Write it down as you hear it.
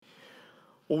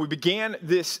Well, we began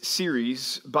this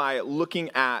series by looking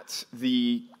at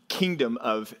the kingdom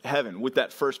of heaven with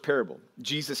that first parable.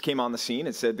 Jesus came on the scene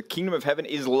and said, the kingdom of heaven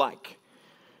is like.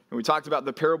 And we talked about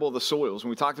the parable of the soils, and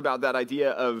we talked about that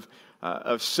idea of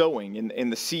sowing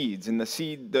and the seeds. And the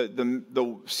seed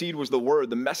was the word,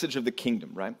 the message of the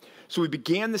kingdom, right? So we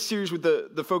began the series with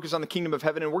the focus on the kingdom of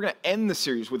heaven, and we're going to end the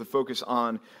series with a focus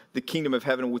on the kingdom of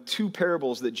heaven with two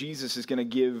parables that Jesus is going to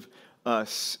give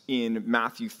us in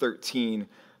Matthew 13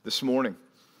 this morning.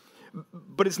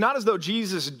 But it's not as though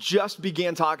Jesus just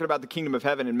began talking about the kingdom of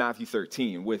heaven in Matthew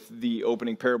 13 with the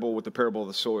opening parable, with the parable of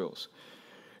the soils.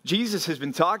 Jesus has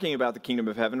been talking about the kingdom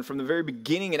of heaven from the very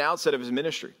beginning and outset of his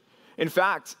ministry. In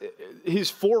fact, his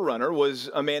forerunner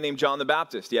was a man named John the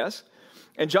Baptist, yes?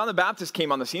 And John the Baptist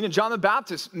came on the scene, and John the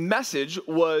Baptist's message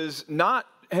was not,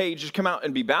 hey, just come out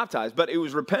and be baptized, but it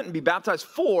was repent and be baptized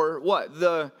for what?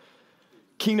 The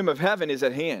kingdom of heaven is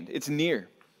at hand. It's near.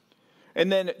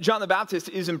 And then John the Baptist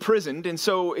is imprisoned, and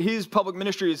so his public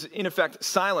ministry is in effect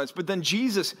silenced. But then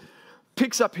Jesus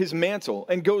picks up his mantle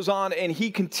and goes on, and he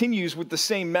continues with the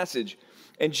same message.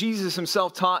 And Jesus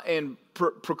himself taught and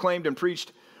proclaimed and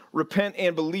preached, repent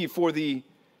and believe, for the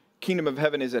kingdom of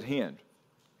heaven is at hand.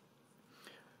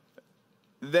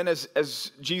 Then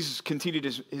as Jesus continued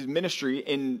his ministry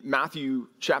in Matthew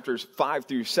chapters 5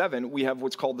 through 7, we have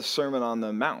what's called the Sermon on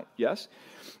the Mount, yes?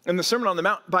 And the Sermon on the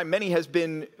Mount by many has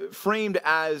been framed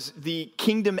as the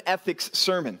kingdom ethics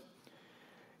sermon.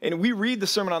 And we read the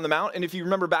Sermon on the Mount, and if you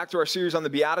remember back to our series on the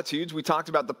Beatitudes, we talked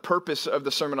about the purpose of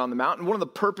the Sermon on the Mount. And one of the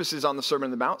purposes on the Sermon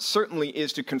on the Mount certainly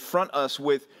is to confront us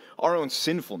with our own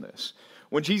sinfulness.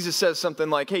 When Jesus says something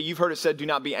like, hey, you've heard it said, do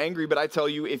not be angry, but I tell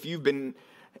you, if you've been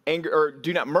angry, or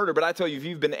do not murder, but I tell you, if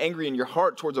you've been angry in your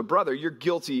heart towards a brother, you're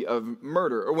guilty of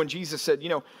murder. Or when Jesus said,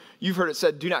 you've heard it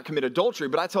said, do not commit adultery,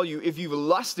 but I tell you, if you've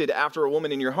lusted after a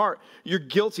woman in your heart, you're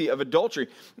guilty of adultery.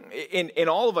 And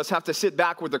all of us have to sit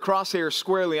back with the crosshair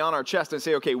squarely on our chest and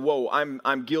say, okay, whoa,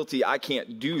 I'm guilty, I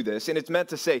can't do this. And it's meant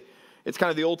to say, it's kind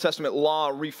of the Old Testament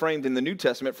law reframed in the New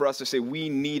Testament for us to say, we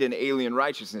need an alien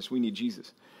righteousness, we need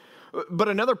Jesus. But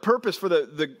another purpose for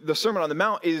the Sermon on the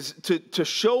Mount is to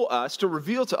show us, to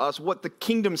reveal to us what the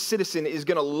kingdom citizen is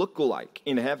going to look like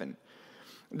in heaven.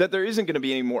 That there isn't going to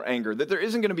be any more anger, that there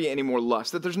isn't going to be any more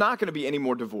lust, that there's not going to be any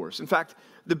more divorce. In fact,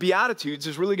 the Beatitudes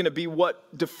is really going to be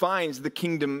what defines the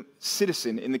kingdom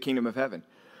citizen in the kingdom of heaven.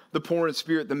 The poor in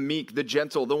spirit, the meek, the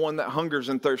gentle, the one that hungers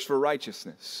and thirsts for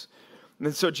righteousness.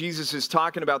 And so Jesus is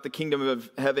talking about the kingdom of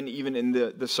heaven even in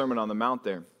the Sermon on the Mount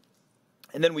there.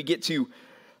 And then we get to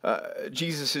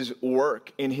Jesus'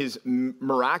 work, in his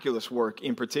miraculous work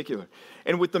in particular.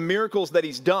 And with the miracles that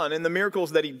he's done and the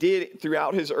miracles that he did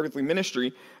throughout his earthly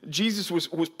ministry, Jesus was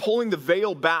pulling the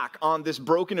veil back on this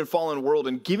broken and fallen world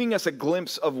and giving us a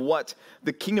glimpse of what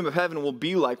the kingdom of heaven will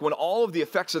be like when all of the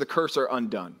effects of the curse are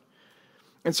undone.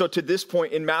 And so to this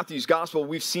point in Matthew's gospel,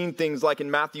 we've seen things like in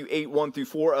Matthew 8, 1 through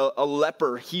 4, a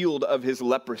leper healed of his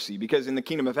leprosy, because in the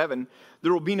kingdom of heaven,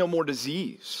 there will be no more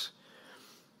disease.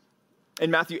 In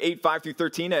Matthew 8, 5 through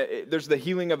 13, there's the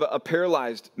healing of a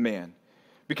paralyzed man,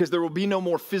 because there will be no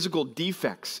more physical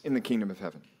defects in the kingdom of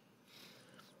heaven.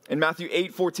 In Matthew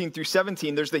 8, 14 through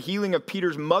 17, there's the healing of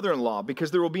Peter's mother-in-law, because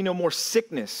there will be no more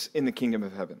sickness in the kingdom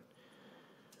of heaven.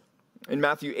 In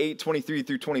Matthew 8, 23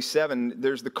 through 27,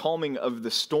 there's the calming of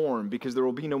the storm, because there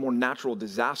will be no more natural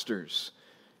disasters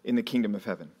in the kingdom of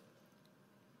heaven.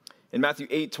 In Matthew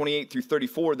 8, 28 through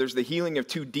 34, there's the healing of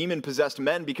 2 demon-possessed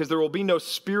men, because there will be no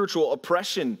spiritual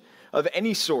oppression of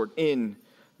any sort in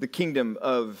the kingdom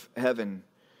of heaven.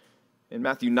 In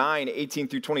Matthew 9, 18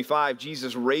 through 25,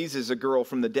 Jesus raises a girl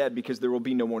from the dead, because there will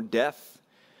be no more death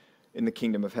in the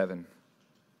kingdom of heaven.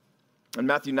 In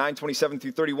Matthew 9, 27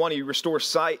 through 31, he restores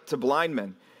sight to blind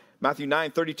men. Matthew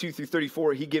 9, 32 through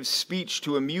 34, he gives speech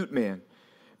to a mute man.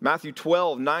 Matthew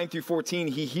 12, 9 through 14,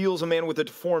 he heals a man with a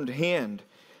deformed hand.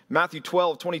 Matthew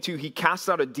 12, 22, he casts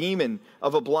out a demon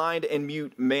of a blind and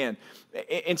mute man.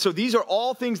 And so these are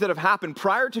all things that have happened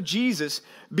prior to Jesus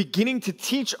beginning to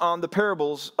teach on the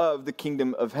parables of the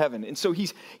kingdom of heaven. And so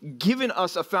he's given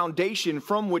us a foundation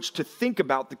from which to think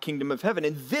about the kingdom of heaven.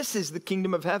 And this is the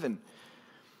kingdom of heaven.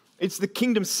 It's the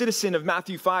kingdom citizen of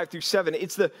Matthew 5 through 7.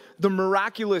 It's the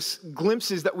miraculous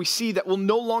glimpses that we see that will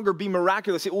no longer be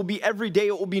miraculous. It will be every day.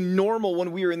 It will be normal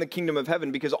when we are in the kingdom of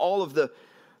heaven, because all of the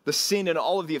sin and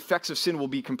all of the effects of sin will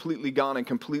be completely gone and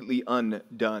completely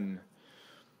undone.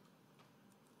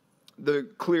 The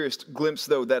clearest glimpse,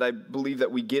 though, that I believe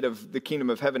that we get of the kingdom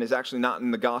of heaven is actually not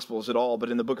in the Gospels at all, but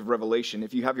in the book of Revelation.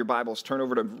 If you have your Bibles, turn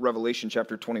over to Revelation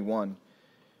chapter 21.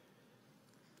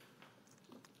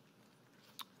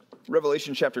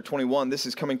 Revelation chapter 21, this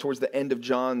is coming towards the end of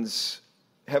John's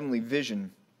heavenly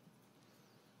vision.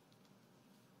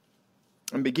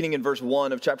 And beginning in verse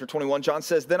 1 of chapter 21, John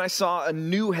says, "Then I saw a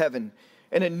new heaven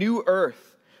and a new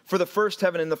earth, for the first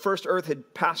heaven and the first earth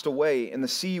had passed away, and the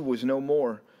sea was no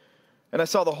more. And I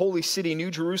saw the holy city,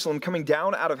 New Jerusalem, coming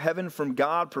down out of heaven from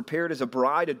God, prepared as a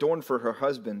bride adorned for her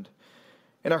husband.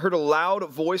 And I heard a loud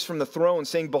voice from the throne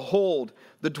saying, 'Behold,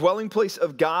 the dwelling place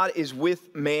of God is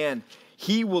with man.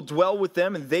 He will dwell with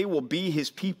them, and they will be his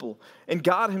people. And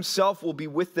God himself will be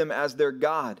with them as their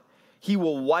God. He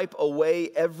will wipe away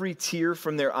every tear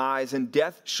from their eyes, and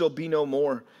death shall be no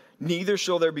more. Neither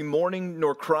shall there be mourning,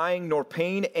 nor crying, nor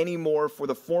pain any more, for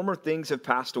the former things have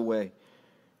passed away.'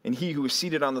 And he who was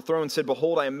seated on the throne said,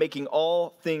 'Behold, I am making all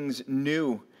things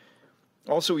new.'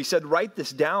 Also he said, 'Write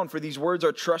this down, for these words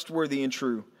are trustworthy and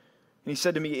true.' And he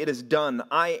said to me, 'It is done.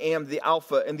 I am the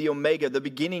Alpha and the Omega, the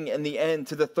beginning and the end.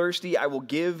 To the thirsty I will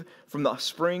give from the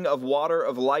spring of water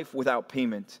of life without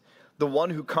payment. The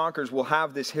one who conquers will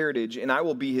have this heritage, and I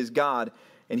will be his God,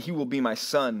 and he will be my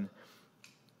son.'"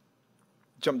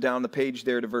 Jump down the page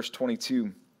there to verse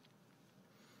 22.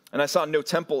 "And I saw no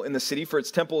temple in the city, for its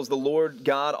temple is the Lord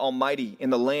God Almighty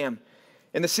and the Lamb.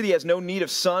 And the city has no need of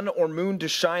sun or moon to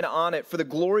shine on it, for the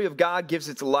glory of God gives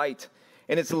its light,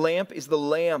 and its lamp is the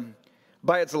Lamb.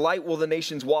 By its light will the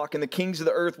nations walk, and the kings of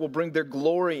the earth will bring their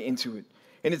glory into it.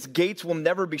 And its gates will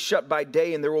never be shut by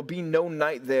day, and there will be no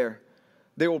night there.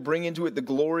 They will bring into it the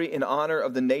glory and honor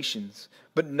of the nations.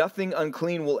 But nothing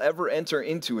unclean will ever enter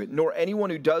into it, nor anyone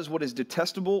who does what is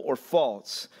detestable or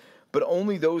false, but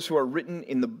only those who are written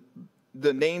in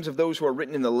the names of those who are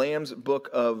written in the Lamb's book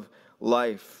of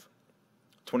life."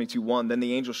 22:1, "Then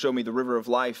the angel showed me the river of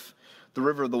life, the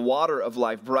river of the water of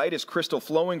life, bright as crystal,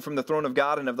 flowing from the throne of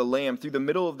God and of the Lamb through the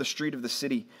middle of the street of the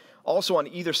city. Also on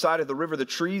either side of the river, the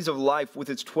trees of life with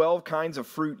its 12 kinds of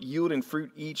fruit, yielding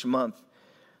fruit each month.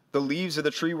 The leaves of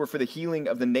the tree were for the healing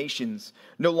of the nations.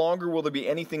 No longer will there be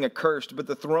anything accursed, but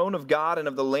the throne of God and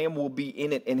of the Lamb will be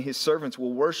in it, and his servants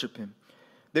will worship him.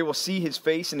 They will see his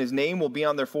face, and his name will be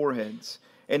on their foreheads.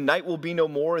 And night will be no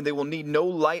more, and they will need no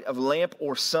light of lamp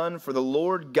or sun, for the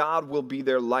Lord God will be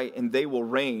their light, and they will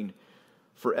reign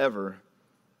forever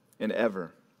and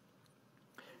ever."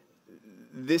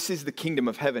 This is the kingdom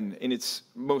of heaven in its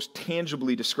most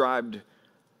tangibly described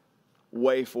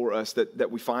way for us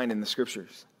that we find in the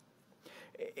scriptures.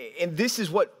 And this is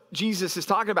what Jesus is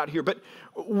talking about here. But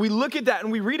we look at that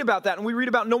and we read about that, and we read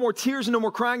about no more tears and no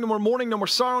more crying, no more mourning, no more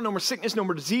sorrow, no more sickness, no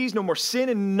more disease, no more sin,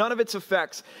 and none of its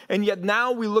effects. And yet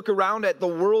now we look around at the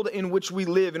world in which we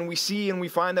live, and we see and we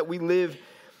find that we live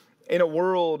in a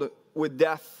world with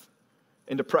death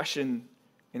and depression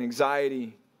and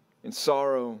anxiety and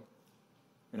sorrow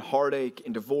and heartache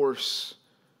and divorce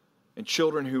and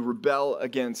children who rebel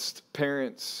against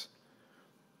parents.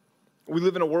 We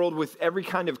live in a world with every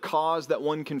kind of cause that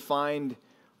one can find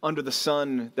under the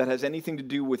sun that has anything to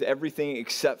do with everything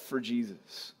except for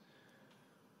Jesus.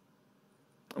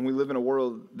 And we live in a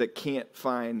world that can't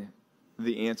find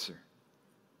the answer.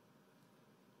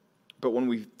 But when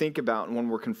we think about and when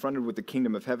we're confronted with the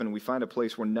kingdom of heaven, we find a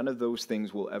place where none of those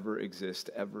things will ever exist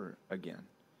ever again.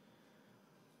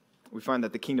 We find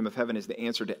that the kingdom of heaven is the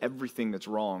answer to everything that's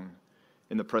wrong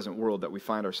in the present world that we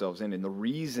find ourselves in. And the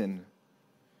reason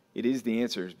it is the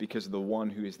answer is because of the one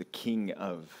who is the king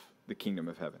of the kingdom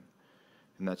of heaven,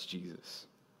 and that's Jesus.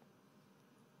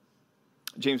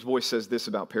 James Boyce says this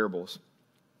about parables.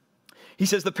 He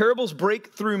says, "The parables break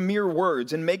through mere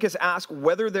words and make us ask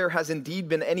whether there has indeed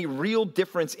been any real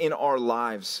difference in our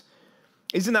lives.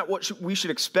 Isn't that what we should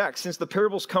expect, since the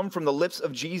parables come from the lips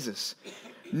of Jesus?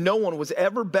 No one was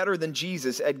ever better than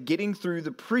Jesus at getting through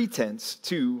the pretense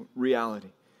to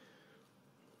reality."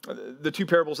 The two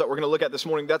parables that we're going to look at this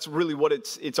morning, that's really what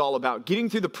it's all about. Getting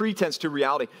through the pretense to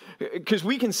reality. Because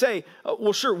we can say,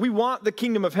 well, sure, we want the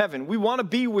kingdom of heaven. We want to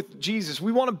be with Jesus.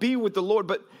 We want to be with the Lord.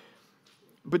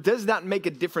 But does that make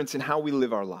a difference in how we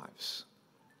live our lives?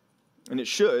 And it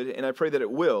should, and I pray that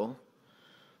it will.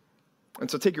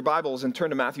 And so take your Bibles and turn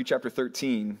to Matthew chapter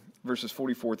 13, verses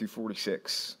 44 through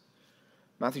 46.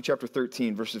 Matthew chapter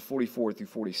 13, verses 44 through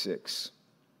 46.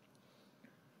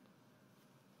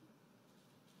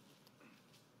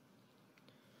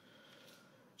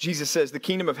 Jesus says, "The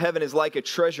kingdom of heaven is like a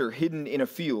treasure hidden in a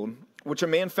field, which a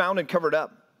man found and covered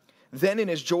up. Then in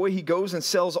his joy he goes and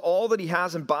sells all that he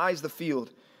has and buys the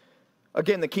field.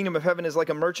 Again, the kingdom of heaven is like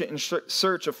a merchant in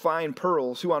search of fine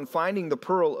pearls, who on finding the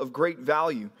pearl of great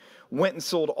value went and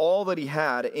sold all that he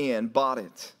had and bought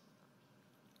it."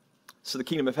 So the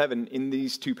kingdom of heaven in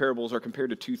these two parables are compared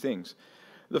to two things.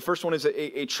 The first one is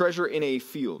a treasure in a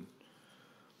field.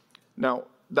 Now,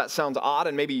 that sounds odd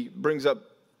and maybe brings up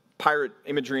pirate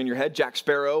imagery in your head, Jack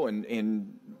Sparrow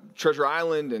and Treasure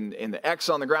Island and the X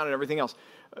on the ground and everything else.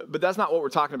 But that's not what we're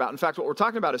talking about. In fact, what we're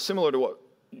talking about is similar to what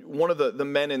one of the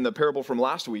men in the parable from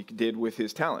last week did with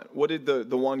his talent. What did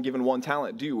the one given one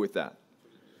talent do with that?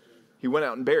 He went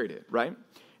out and buried it, right?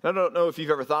 And I don't know if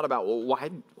you've ever thought about, well,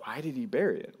 why did he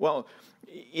bury it? Well,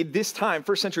 at this time,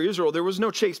 first century Israel, there was no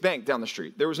Chase Bank down the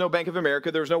street. There was no Bank of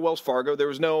America. There was no Wells Fargo. There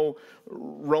was no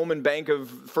Roman Bank of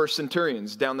First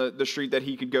Centurions down the street that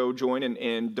he could go join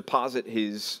and deposit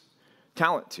his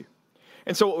talent to.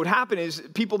 And so what would happen is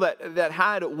people that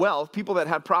had wealth, people that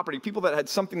had property, people that had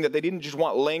something that they didn't just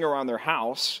want laying around their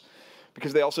house,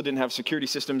 because they also didn't have security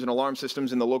systems and alarm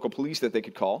systems and the local police that they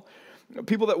could call,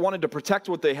 people that wanted to protect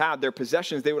what they had, their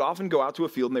possessions, they would often go out to a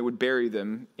field and they would bury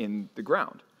them in the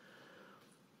ground.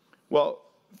 Well,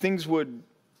 things would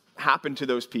happen to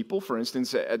those people. For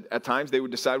instance, at times they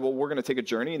would decide, well, we're going to take a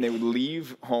journey, and they would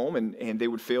leave home and they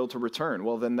would fail to return.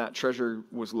 Well, then that treasure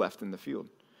was left in the field.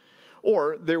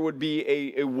 Or there would be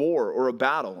a war or a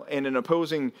battle, and an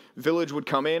opposing village would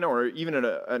come in, or even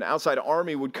an outside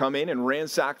army would come in and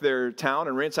ransack their town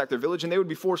and ransack their village, and they would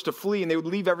be forced to flee, and they would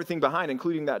leave everything behind,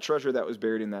 including that treasure that was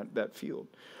buried in that field.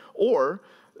 Or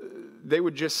they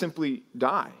would just simply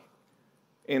die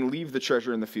and leave the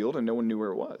treasure in the field, and no one knew where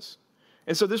it was.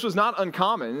 And so this was not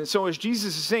uncommon. And so as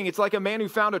Jesus is saying, it's like a man who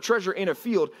found a treasure in a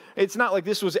field. It's not like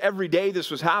this was every day this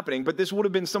was happening, but this would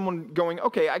have been someone going,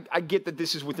 okay, I get that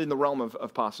this is within the realm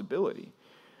of possibility.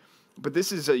 But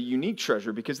this is a unique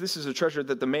treasure, because this is a treasure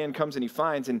that the man comes and he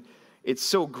finds, and it's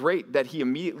so great that he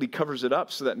immediately covers it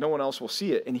up so that no one else will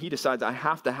see it. And he decides, I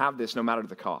have to have this no matter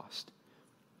the cost.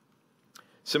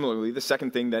 Similarly, the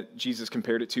second thing that Jesus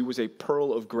compared it to was a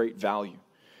pearl of great value.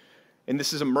 And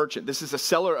this is a merchant. This is a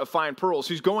seller of fine pearls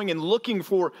who's going and looking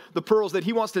for the pearls that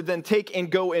he wants to then take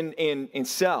and go and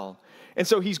sell. And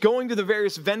so he's going to the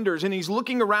various vendors, and he's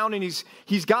looking around, and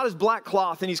he's got his black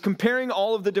cloth, and he's comparing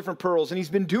all of the different pearls, and he's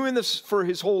been doing this for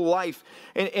his whole life.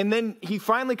 And then he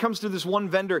finally comes to this one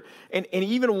vendor, and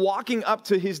even walking up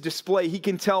to his display, he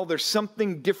can tell there's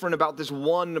something different about this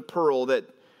one pearl that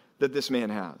this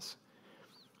man has.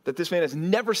 That this man has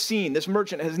never seen, this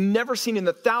merchant has never seen in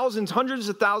the thousands, hundreds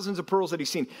of thousands of pearls that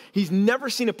he's seen. He's never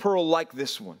seen a pearl like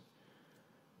this one.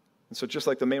 And so just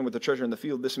like the man with the treasure in the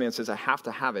field, this man says, I have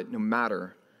to have it no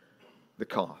matter the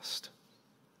cost.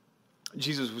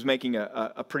 Jesus was making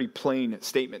a pretty plain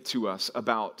statement to us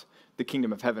about the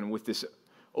kingdom of heaven with this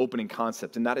opening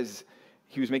concept. And that is,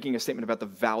 he was making a statement about the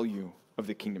value of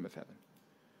the kingdom of heaven.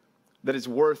 That is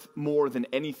worth more than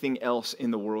anything else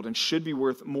in the world, and should be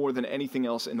worth more than anything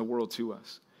else in the world to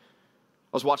us.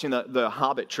 I was watching the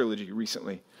Hobbit trilogy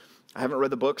recently. I haven't read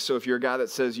the books, so if you're a guy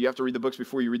that says you have to read the books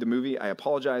before you read the movie, I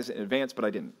apologize in advance, but I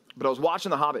didn't. But I was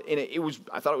watching the Hobbit, and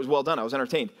I thought it was well done. I was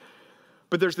entertained.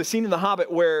 But there's the scene in the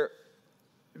Hobbit where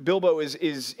Bilbo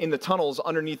is in the tunnels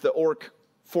underneath the orc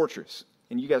fortress.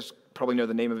 And you guys probably know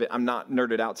the name of it. I'm not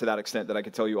nerded out to that extent that I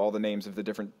could tell you all the names of the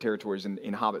different territories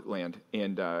in Hobbit land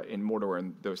and in Mordor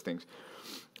and those things.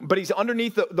 But he's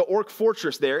underneath the orc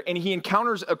fortress there, and he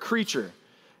encounters a creature.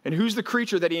 And who's the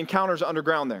creature that he encounters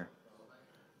underground there?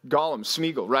 Gollum,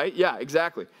 Smeagol, right? Yeah,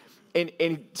 exactly.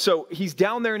 And so he's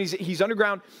down there, and he's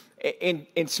underground, and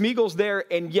Smeagol's there,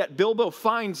 and yet Bilbo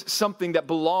finds something that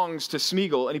belongs to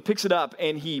Smeagol, and he picks it up,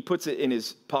 and he puts it in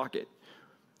his pocket,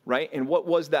 right? And what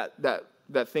was that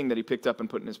thing that he picked up and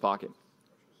put in his pocket?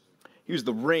 It was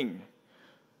the ring.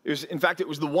 In fact, it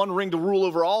was the one ring to rule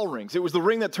over all rings. It was the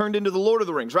ring that turned into the Lord of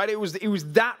the Rings, right? It was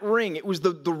that ring. It was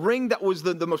the ring that was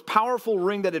the most powerful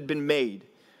ring that had been made.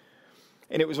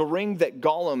 And it was a ring that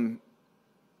Gollum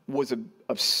was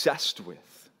obsessed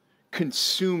with,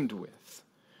 consumed with.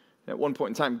 And at one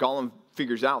point in time, Gollum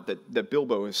figures out that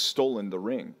Bilbo has stolen the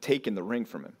ring, taken the ring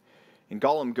from him. And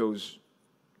Gollum goes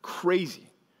crazy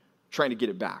trying to get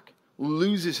it back.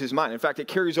 Loses his mind. In fact, it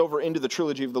carries over into the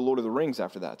trilogy of the Lord of the Rings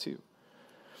after that too.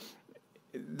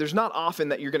 There's not often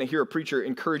that you're going to hear a preacher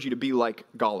encourage you to be like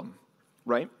Gollum,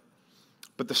 right?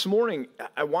 But this morning,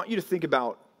 I want you to think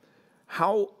about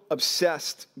how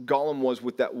obsessed Gollum was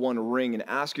with that one ring, and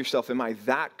ask yourself, am I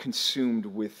that consumed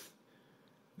with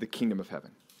the kingdom of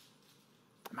heaven?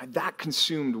 Am I that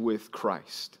consumed with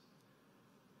Christ?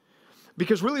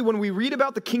 Because really, when we read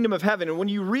about the kingdom of heaven, and when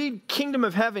you read kingdom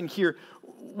of heaven here,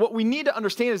 what we need to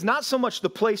understand is not so much the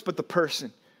place, but the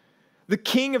person, the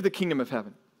king of the kingdom of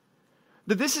heaven.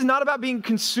 That this is not about being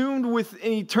consumed with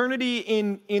an eternity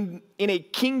in a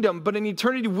kingdom, but an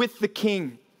eternity with the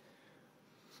king.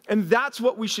 And that's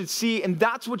what we should see, and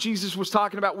that's what Jesus was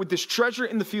talking about with this treasure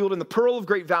in the field and the pearl of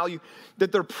great value,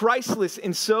 that they're priceless,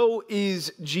 and so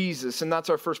is Jesus. And that's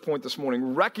our first point this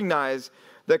morning. Recognize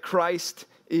that Christ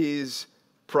is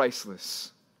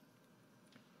priceless.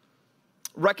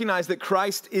 recognize that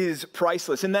Christ is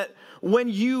priceless, and that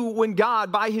when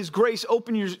God, by his grace,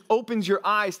 opens your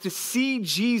eyes to see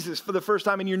Jesus for the first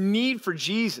time and your need for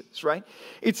Jesus, right?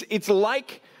 It's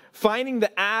like finding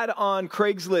the ad on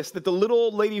Craigslist that the little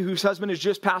old lady whose husband has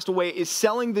just passed away is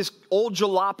selling this old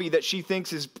jalopy that she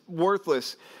thinks is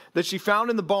worthless, that she found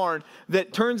in the barn,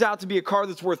 that turns out to be a car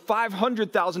that's worth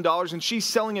 $500,000, and she's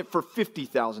selling it for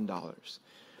 $50,000.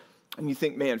 And you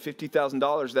think, man,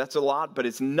 $50,000, that's a lot, but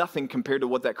it's nothing compared to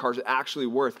what that car's actually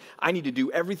worth. I need to do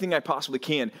everything I possibly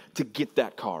can to get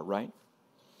that car, right?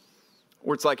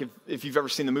 Or it's like if you've ever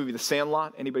seen the movie The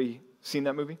Sandlot. Anybody seen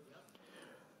that movie?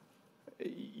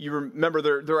 You remember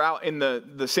they're out in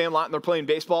the Sandlot and they're playing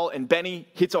baseball, and Benny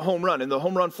hits a home run, and the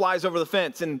home run flies over the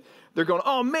fence, and they're going,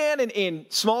 oh, man, and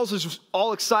Smalls is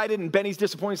all excited, and Benny's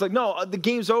disappointed. He's like, no, the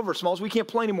game's over, Smalls. We can't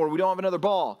play anymore. We don't have another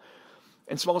ball.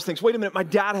 And Smalls thinks, wait a minute, my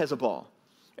dad has a ball.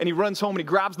 And he runs home and he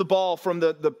grabs the ball from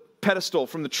the pedestal,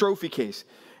 from the trophy case.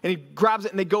 And he grabs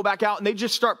it and they go back out and they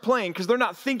just start playing because they're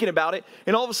not thinking about it.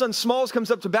 And all of a sudden Smalls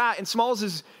comes up to bat, and Smalls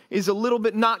is a little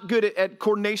bit not good at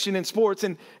coordination in sports.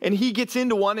 And he gets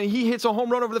into one and he hits a home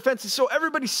run over the fence. And so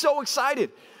everybody's so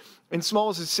excited. And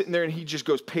Smalls is sitting there and he just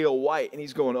goes pale white and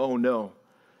he's going, oh no.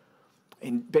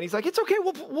 And Benny's like, it's okay,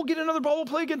 we'll get another ball, we'll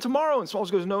play again tomorrow. And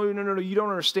Smalls goes, no, you don't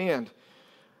understand.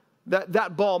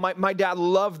 That ball, my dad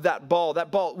loved that ball.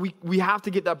 That ball, we have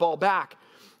to get that ball back.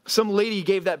 Some lady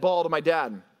gave that ball to my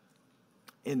dad.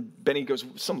 And Benny goes,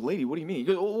 some lady, what do you mean? He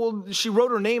goes, well, she wrote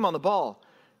her name on the ball.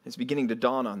 It's beginning to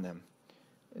dawn on them.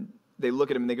 And they look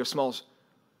at him and they go, Smalls,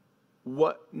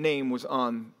 what name was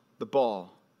on the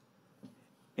ball?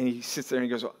 And he sits there and he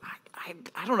goes, well,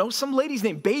 I don't know, some lady's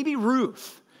name, Baby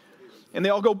Ruth. And they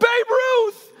all go, Babe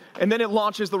Ruth! And then it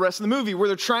launches the rest of the movie where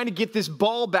they're trying to get this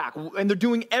ball back. And they're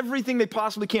doing everything they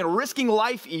possibly can, risking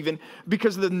life even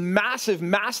because of the massive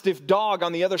Mastiff dog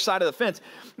on the other side of the fence.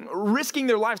 Risking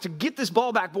their lives to get this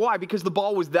ball back. Why? Because the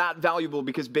ball was that valuable,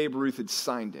 because Babe Ruth had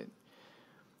signed it.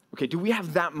 Okay, do we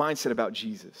have that mindset about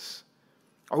Jesus?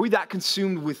 Are we that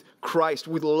consumed with Christ,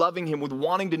 with loving him, with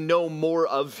wanting to know more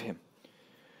of him?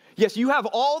 Yes, you have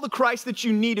all the Christ that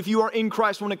you need if you are in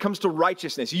Christ when it comes to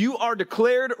righteousness. You are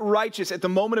declared righteous at the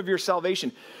moment of your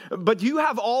salvation. But do you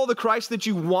have all the Christ that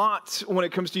you want when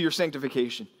it comes to your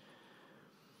sanctification?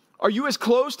 Are you as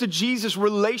close to Jesus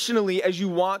relationally as you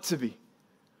want to be?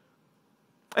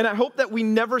 And I hope that we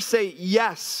never say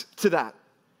yes to that.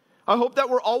 I hope that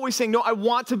we're always saying, no, I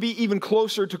want to be even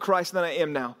closer to Christ than I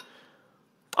am now.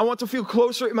 I want to feel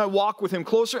closer in my walk with him,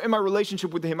 closer in my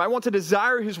relationship with him. I want to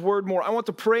desire his word more. I want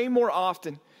to pray more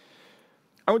often.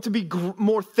 I want to be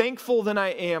more thankful than I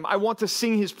am. I want to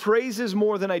sing his praises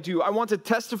more than I do. I want to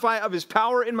testify of his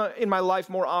power in my life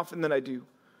more often than I do.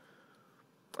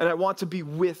 And I want to be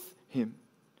with him.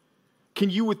 Can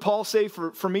you, with Paul, say,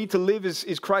 for me to live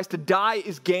is Christ, to die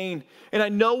is gain? And I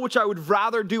know which I would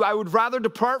rather do. I would rather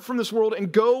depart from this world and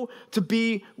go to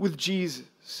be with Jesus.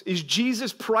 Is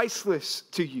Jesus priceless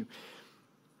to you?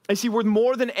 Is he worth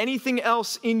more than anything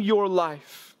else in your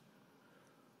life?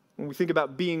 When we think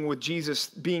about being with Jesus,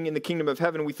 being in the kingdom of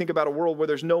heaven, we think about a world where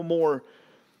there's no more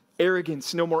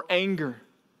arrogance, no more anger,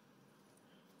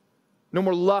 no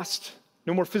more lust,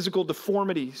 no more physical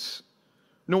deformities,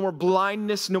 no more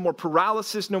blindness, no more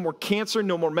paralysis, no more cancer,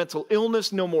 no more mental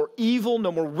illness, no more evil,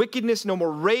 no more wickedness, no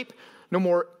more rape, no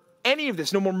more any of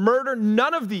this, no more murder,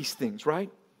 none of these things, right?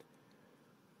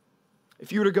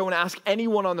 If you were to go and ask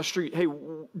anyone on the street, hey,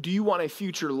 do you want a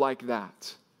future like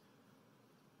that?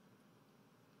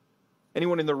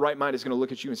 Anyone in their right mind is going to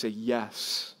look at you and say,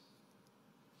 yes.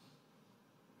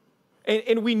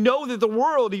 And we know that the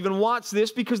world even wants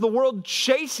this because the world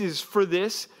chases for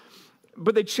this,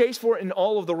 but they chase for it in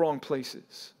all of the wrong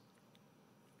places.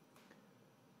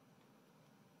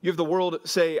 You have the world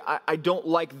say, I don't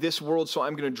like this world, so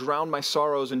I'm going to drown my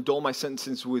sorrows and dull my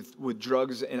sentences with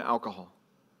drugs and alcohol.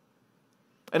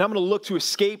 And I'm going to look to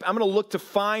escape. I'm going to look to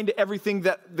find everything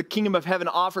that the kingdom of heaven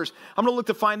offers. I'm going to look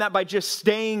to find that by just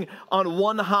staying on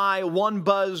one high, one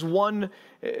buzz, one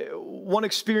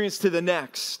experience to the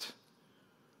next.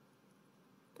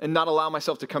 And not allow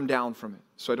myself to come down from it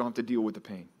so I don't have to deal with the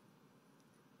pain.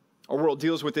 Our world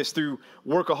deals with this through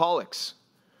workaholics.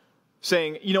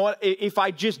 Saying, you know what, if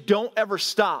I just don't ever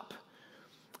stop,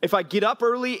 if I get up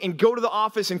early and go to the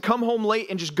office and come home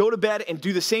late and just go to bed and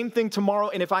do the same thing tomorrow,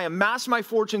 and if I amass my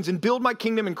fortunes and build my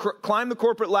kingdom and climb the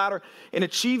corporate ladder and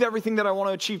achieve everything that I want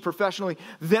to achieve professionally,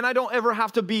 then I don't ever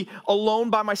have to be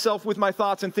alone by myself with my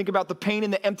thoughts and think about the pain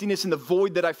and the emptiness and the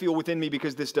void that I feel within me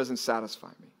because this doesn't satisfy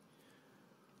me.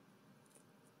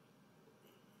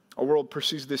 Our world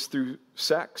pursues this through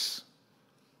sex.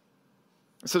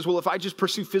 It says, well, if I just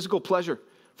pursue physical pleasure,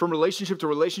 from relationship to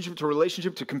relationship to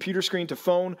relationship to computer screen to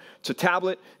phone to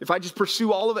tablet, if I just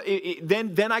pursue all of it,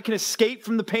 then I can escape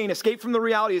from the pain, escape from the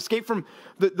reality, escape from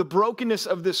the brokenness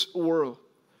of this world.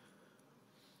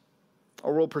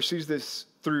 Our world pursues this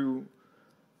through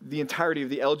the entirety of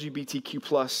the LGBTQ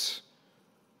plus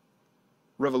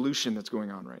revolution that's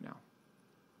going on right now.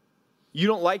 You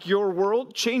don't like your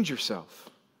world? Change yourself.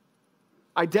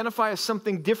 Identify as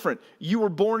something different. You were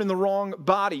born in the wrong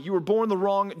body. You were born the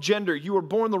wrong gender. You were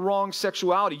born the wrong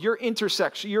sexuality. You're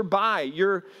intersex. You're bi.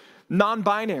 You're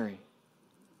non-binary.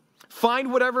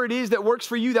 Find whatever it is that works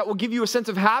for you that will give you a sense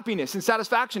of happiness and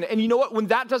satisfaction. And you know what? When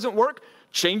that doesn't work,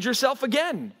 change yourself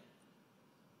again.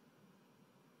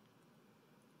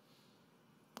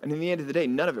 And in the end of the day,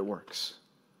 none of it works.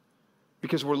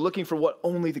 Because we're looking for what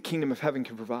only the kingdom of heaven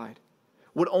can provide.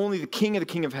 What only the King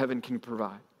of heaven can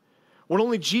provide. What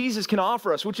only Jesus can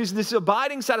offer us, which is this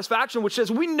abiding satisfaction, which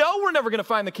says we know we're never going to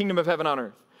find the kingdom of heaven on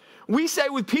earth. We say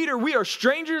with Peter, we are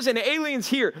strangers and aliens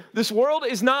here. This world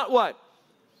is not what?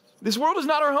 This world is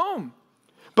not our home.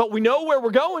 But we know where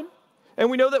we're going. And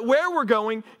we know that where we're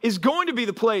going is going to be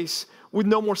the place with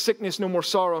no more sickness, no more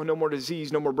sorrow, no more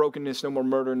disease, no more brokenness, no more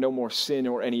murder, no more sin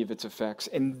or any of its effects.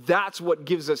 And that's what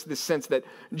gives us this sense that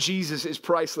Jesus is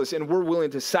priceless and we're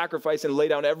willing to sacrifice and lay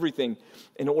down everything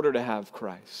in order to have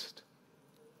Christ.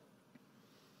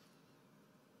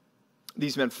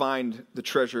 These men find the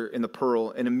treasure in the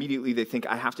pearl, and immediately they think,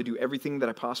 I have to do everything that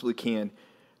I possibly can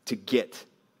to get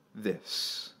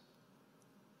this.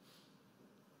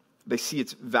 They see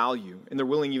its value, and they're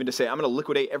willing even to say, I'm going to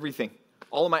liquidate everything,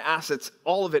 all of my assets,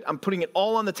 all of it. I'm putting it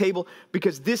all on the table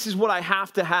because this is what I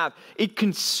have to have. It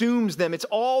consumes them. It's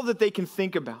all that they can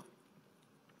think about.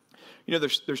 You know,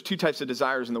 there's two types of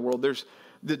desires in the world. There's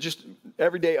the just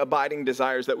everyday abiding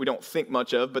desires that we don't think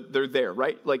much of, but they're there,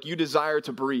 right? Like you desire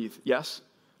to breathe, yes?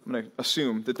 I'm going to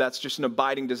assume that that's just an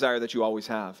abiding desire that you always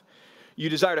have. You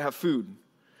desire to have food.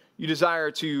 You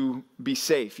desire to be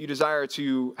safe. You desire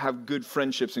to have good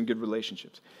friendships and good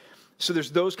relationships. So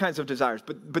there's those kinds of desires.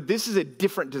 But this is a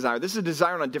different desire. This is a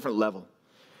desire on a different level.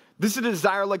 This is a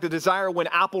desire like the desire when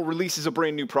Apple releases a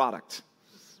brand new product.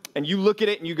 And you look at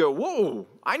it and you go, whoa,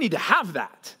 I need to have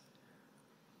that.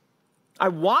 I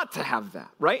want to have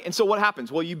that, right? And so what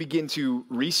happens? Well, you begin to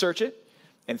research it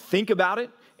and think about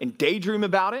it and daydream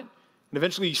about it. And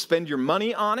eventually you spend your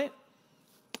money on it.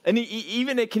 And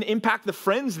even it can impact the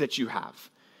friends that you have.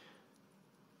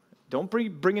 Don't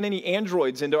bring in any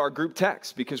androids into our group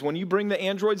text, because when you bring the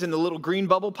androids and the little green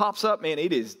bubble pops up, man,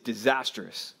 it is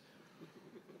disastrous.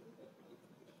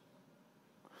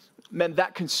 Man,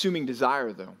 that consuming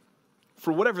desire, though,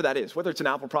 for whatever that is, whether it's an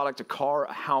Apple product, a car,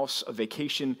 a house, a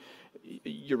vacation,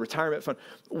 your retirement fund,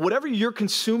 whatever your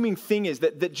consuming thing is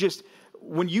that just,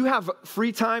 when you have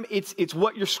free time, it's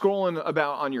what you're scrolling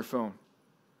about on your phone.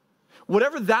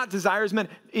 Whatever that desire is meant,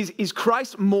 is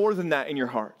Christ more than that in your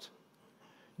heart?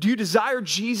 Do you desire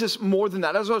Jesus more than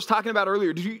that? As I was talking about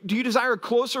earlier, do you desire a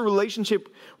closer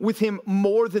relationship with him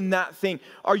more than that thing?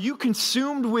 Are you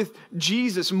consumed with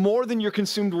Jesus more than you're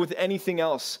consumed with anything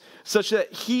else, such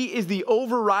that he is the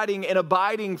overriding and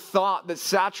abiding thought that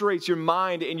saturates your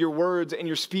mind and your words and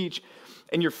your speech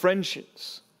and your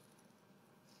friendships?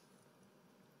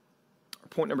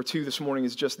 Point number 2 this morning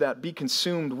is just that. Be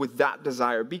consumed with that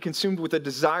desire. Be consumed with a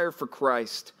desire for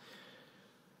Christ.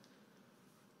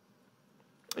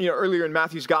 You know, earlier in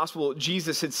Matthew's gospel,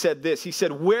 Jesus had said this. He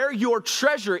said, where your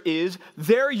treasure is,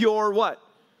 there your what?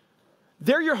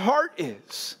 There your heart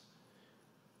is.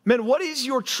 Man, what is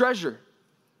your treasure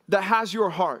that has your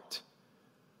heart?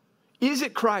 Is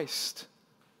it Christ?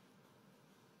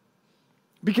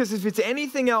 Because if it's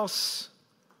anything else,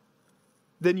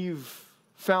 then you've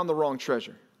found the wrong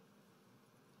treasure.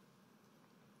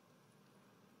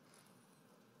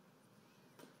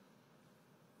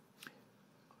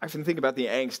 I often think about the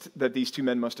angst that these two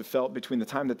men must have felt between the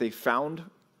time that they found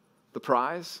the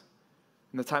prize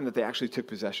and the time that they actually took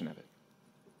possession of it.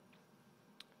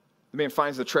 The man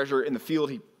finds the treasure in the field.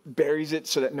 He buries it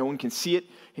so that no one can see it.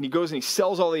 And he goes and he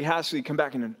sells all that he has so he can come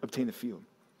back and obtain the field.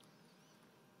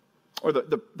 Or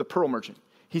the pearl merchant.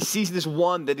 He sees this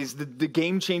one that is the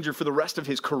game changer for the rest of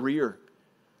his career.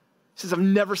 He says, I've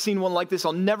never seen one like this.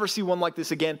 I'll never see one like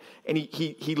this again. And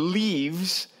he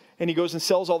leaves and he goes and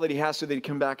sells all that he has so that he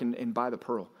can come back and buy the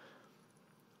pearl.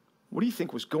 What do you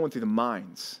think was going through the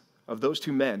minds of those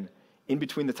two men in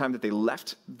between the time that they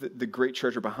left the great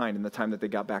treasure behind and the time that they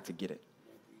got back to get it?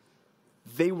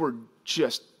 They were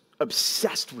just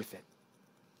obsessed with it.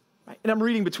 Right? And I'm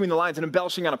reading between the lines and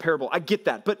embellishing on a parable. I get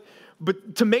that.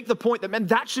 But to make the point that, man,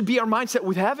 that should be our mindset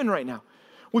with heaven right now,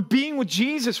 with being with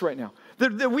Jesus right now,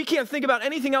 that we can't think about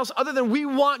anything else other than we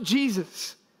want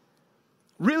Jesus.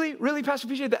 Really, really, Pastor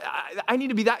PJ, I need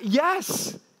to be that?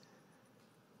 Yes.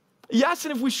 Yes,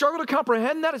 and if we struggle to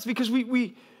comprehend that, it's because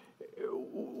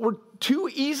we're too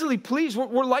easily pleased.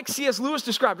 We're like C.S. Lewis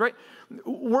described, right?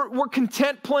 We're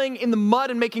content playing in the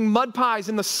mud and making mud pies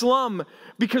in the slum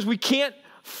because we can't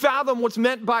fathom what's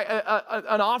meant by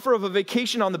an offer of a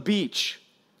vacation on the beach.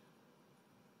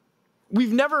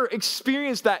 We've never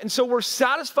experienced that, and so we're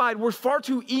satisfied. We're far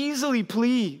too easily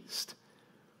pleased.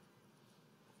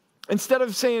 Instead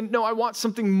of saying, no, I want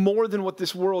something more than what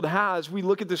this world has, we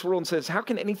look at this world and says, how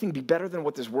can anything be better than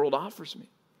what this world offers me?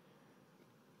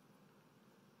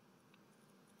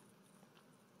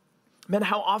 Man,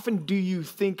 how often do you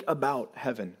think about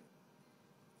heaven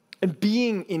and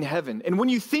being in heaven? And when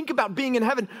you think about being in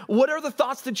heaven, what are the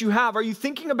thoughts that you have? Are you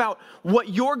thinking about what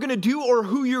you're going to do or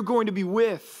who you're going to be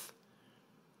with?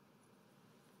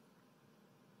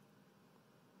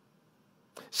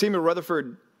 Samuel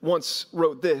Rutherford once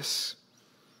wrote this.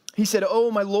 He said,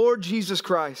 "Oh, my Lord Jesus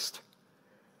Christ,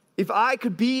 if I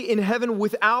could be in heaven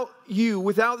without you,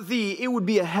 without thee, it would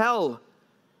be a hell.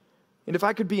 And if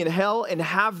I could be in hell and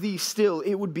have thee still,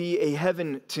 it would be a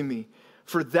heaven to me.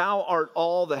 For thou art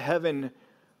all the heaven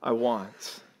I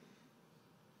want."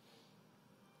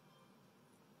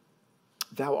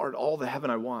 Thou art all the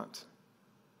heaven I want.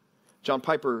 John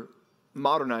Piper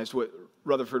modernized what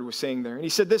Rutherford was saying there. And he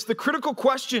said this: the critical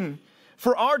question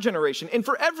for our generation and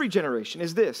for every generation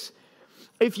is this: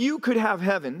 if you could have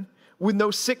heaven with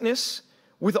no sickness,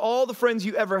 with all the friends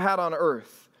you ever had on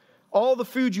earth, all the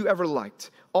food you ever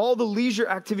liked, all the leisure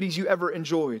activities you ever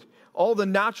enjoyed, all the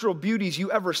natural beauties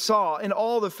you ever saw, and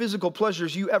all the physical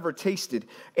pleasures you ever tasted,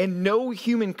 and no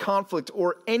human conflict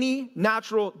or any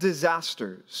natural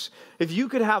disasters, if you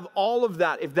could have all of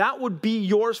that, if that would be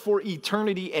yours for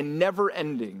eternity and never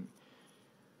ending,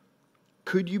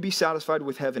 could you be satisfied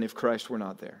with heaven if Christ were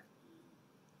not there?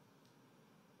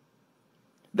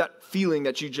 That feeling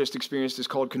that you just experienced is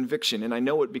called conviction, and I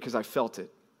know it because I felt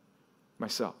it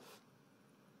myself.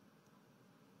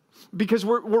 Because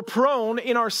we're prone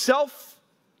in our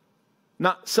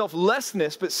not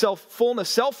selflessness, but self-fullness,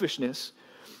 selfishness,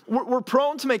 we're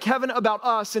prone to make heaven about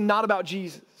us and not about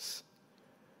Jesus.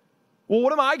 Well,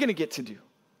 what am I going to get to do?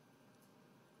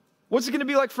 What's it going to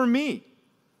be like for me?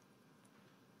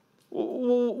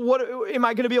 What am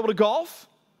I going to be able to golf?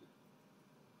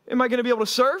 Am I going to be able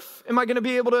to surf? Am I going to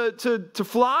be able to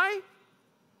fly?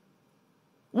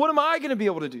 What am I going to be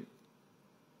able to do?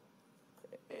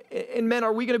 And men,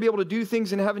 are we going to be able to do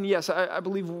things in heaven? Yes, I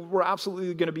believe we're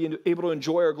absolutely going to be able to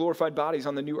enjoy our glorified bodies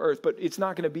on the new earth, but it's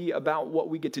not going to be about what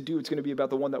we get to do. It's going to be about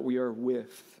the one that we are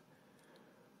with,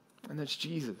 and that's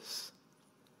Jesus.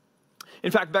 In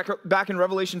fact, back in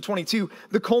Revelation 22,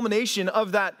 the culmination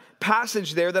of that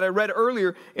passage there that I read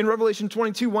earlier in Revelation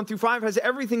 22, 1 through 5, has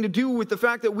everything to do with the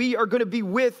fact that we are going to be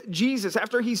with Jesus.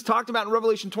 After he's talked about in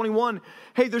Revelation 21,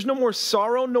 hey, there's no more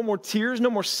sorrow, no more tears, no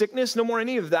more sickness, no more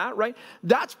any of that, right?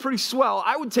 That's pretty swell.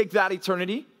 I would take that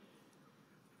eternity.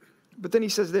 But then he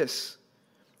says this.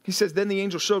 He says, "Then the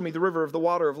angel showed me the river of the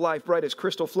water of life, bright as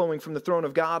crystal, flowing from the throne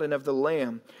of God and of the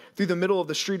Lamb, through the middle of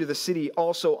the street of the city.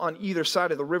 Also on either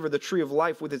side of the river, the tree of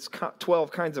life with its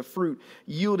 12 kinds of fruit,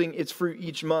 yielding its fruit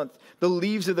each month. The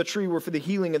leaves of the tree were for the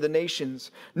healing of the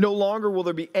nations. No longer will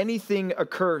there be anything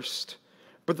accursed,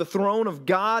 but the throne of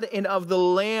God and of the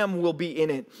Lamb will be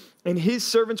in it, and his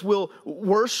servants will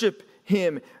worship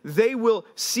him. They will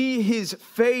see his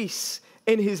face,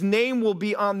 and his name will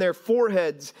be on their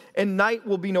foreheads, and night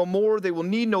will be no more. They will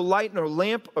need no light nor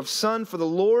lamp of sun, for the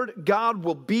Lord God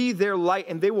will be their light,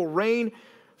 and they will reign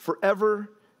forever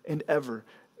and ever."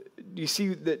 Do you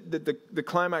see that the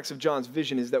climax of John's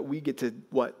vision is that we get to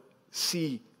what?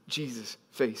 See Jesus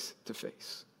face to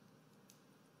face.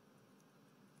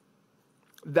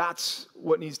 That's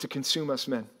what needs to consume us,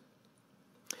 men,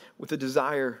 with a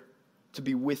desire to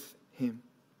be with him.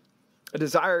 A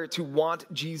desire to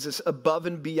want Jesus above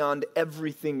and beyond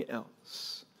everything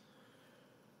else.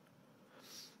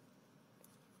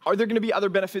 Are there going to be other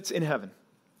benefits in heaven?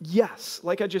 Yes.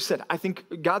 Like I just said, I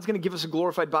think God's going to give us a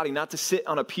glorified body, not to sit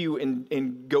on a pew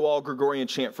and go all Gregorian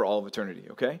chant for all of eternity,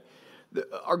 okay?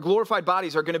 Our glorified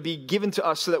bodies are going to be given to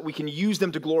us so that we can use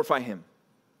them to glorify him,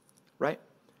 right?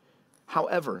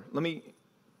 However, let me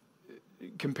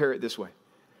compare it this way.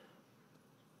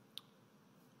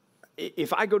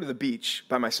 If I go to the beach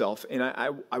by myself and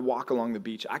I walk along the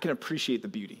beach, I can appreciate the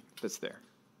beauty that's there.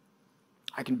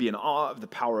 I can be in awe of the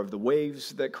power of the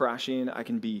waves that crash in. I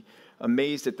can be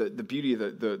amazed at the beauty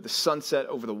of the sunset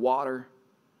over the water.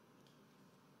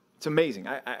 It's amazing.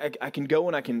 I can go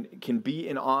and I can be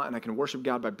in awe and I can worship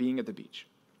God by being at the beach.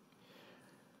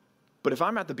 But if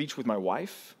I'm at the beach with my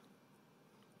wife,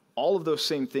 all of those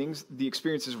same things, the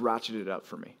experience is ratcheted up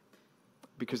for me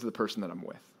because of the person that I'm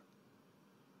with.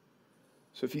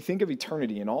 So if you think of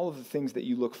eternity and all of the things that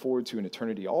you look forward to in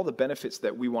eternity, all the benefits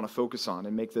that we want to focus on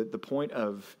and make the point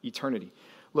of eternity,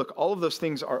 look, all of those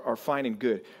things are fine and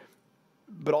good,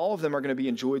 but all of them are going to be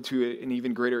enjoyed to an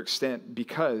even greater extent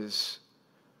because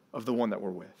of the one that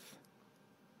we're with,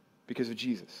 because of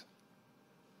Jesus.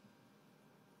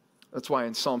 That's why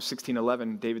in Psalm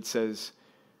 16:11, David says,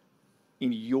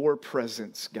 in your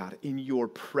presence, God, in your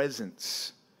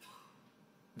presence,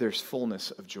 there's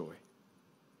fullness of joy.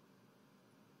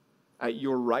 At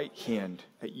your right hand,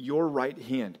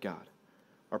 God,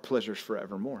 are pleasures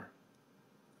forevermore.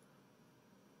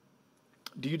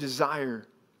 Do you desire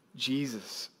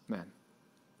Jesus, man,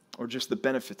 or just the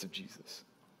benefits of Jesus?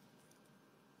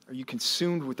 Are you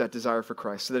consumed with that desire for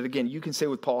Christ so that, again, you can say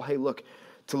with Paul, hey, look,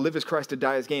 to live as Christ, to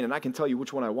die as gain, and I can tell you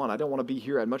which one I want. I don't want to be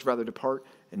here. I'd much rather depart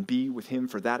and be with him,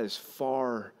 for that is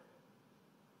far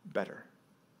better.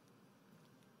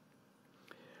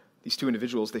 These two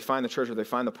individuals, they find the treasure, they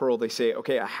find the pearl, they say,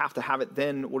 okay, I have to have it.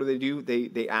 Then what do?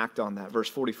 They act on that. Verse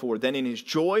 44, then in his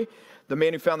joy, the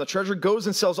man who found the treasure goes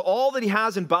and sells all that he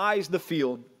has and buys the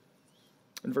field.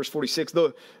 In verse 46,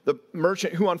 the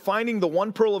merchant who on finding the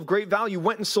one pearl of great value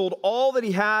went and sold all that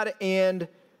he had and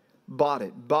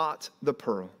bought the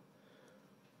pearl.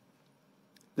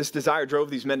 This desire drove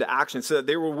these men to action so that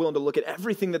they were willing to look at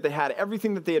everything that they had,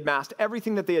 everything that they had amassed,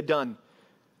 everything that they had done, and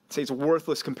say it's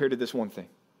worthless compared to this one thing.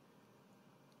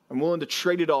 I'm willing to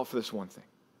trade it all for this one thing.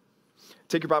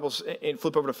 Take your Bibles and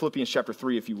flip over to Philippians chapter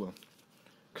 3, if you will,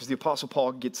 because the Apostle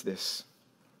Paul gets this.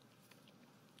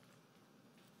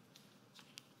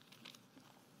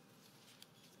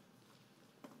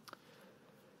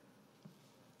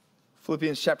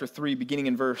 Philippians chapter 3, beginning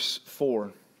in verse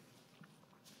 4.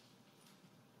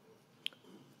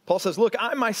 Paul says, look,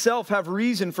 I myself have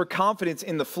reason for confidence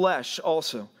in the flesh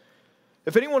also.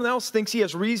 If anyone else thinks he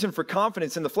has reason for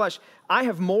confidence in the flesh, I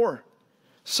have more.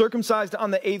 Circumcised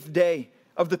on the 8th day,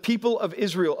 of the people of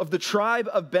Israel, of the tribe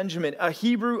of Benjamin, a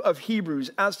Hebrew of Hebrews,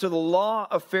 as to the law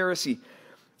a Pharisee,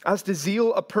 as to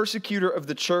zeal a persecutor of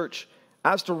the church,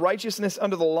 as to righteousness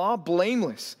under the law,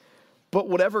 blameless. But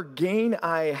whatever gain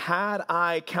I had,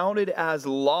 I counted as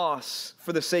loss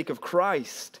for the sake of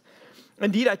Christ.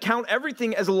 Indeed, I count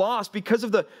everything as loss because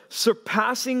of the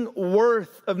surpassing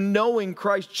worth of knowing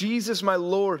Christ Jesus my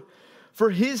Lord.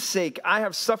 For his sake, I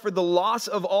have suffered the loss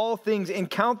of all things and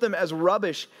count them as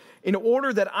rubbish in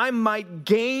order that I might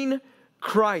gain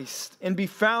Christ and be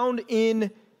found in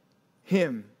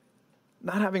him,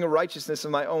 not having a righteousness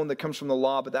of my own that comes from the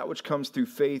law, but that which comes through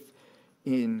faith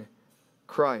in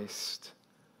Christ.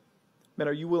 Man,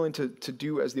 are you willing to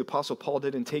do as the Apostle Paul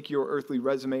did and take your earthly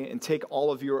resume and take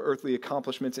all of your earthly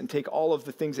accomplishments and take all of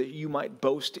the things that you might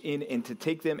boast in and to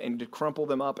take them and to crumple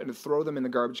them up and to throw them in the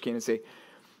garbage can and say,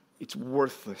 it's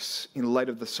worthless in light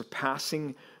of the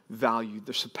surpassing value,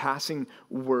 the surpassing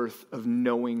worth of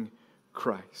knowing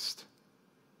Christ?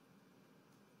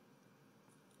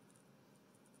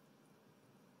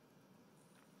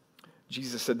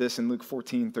 Jesus said this in Luke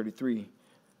 14:33.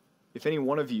 If any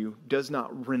one of you does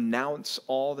not renounce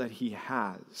all that he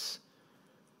has,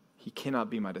 he cannot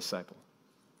be my disciple.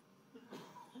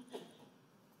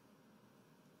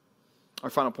 Our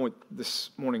final point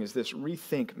this morning is this: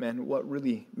 rethink, men, what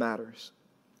really matters.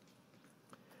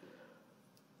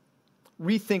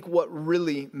 Rethink what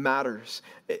really matters.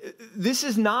 This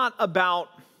is not about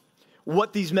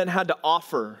what these men had to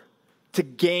offer to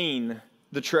gain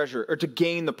the treasure or to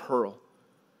gain the pearl.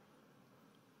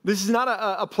 This is not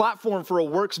a platform for a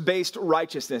works-based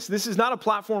righteousness. This is not a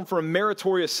platform for a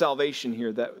meritorious salvation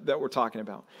here that we're talking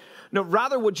about. No,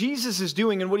 rather what Jesus is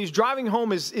doing and what he's driving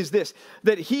home is this,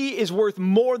 that he is worth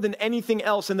more than anything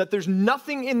else and that there's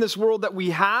nothing in this world that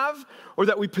we have or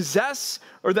that we possess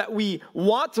or that we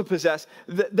want to possess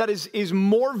that is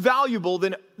more valuable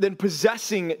than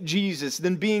possessing Jesus,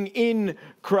 than being in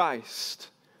Christ.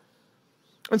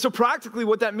 And so practically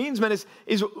what that means, man, is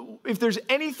if there's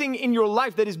anything in your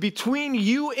life that is between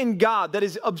you and God, that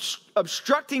is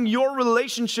obstructing your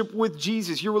relationship with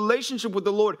Jesus, your relationship with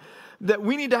the Lord, that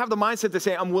we need to have the mindset to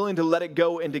say, I'm willing to let it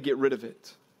go and to get rid of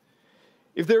it.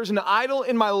 If there's an idol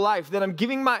in my life that I'm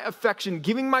giving my affection,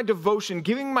 giving my devotion,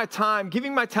 giving my time,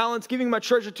 giving my talents, giving my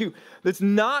treasure to, that's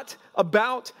not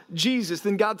about Jesus,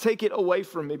 then God, take it away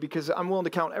from me, because I'm willing to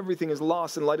count everything as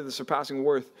lost in light of the surpassing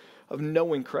worth of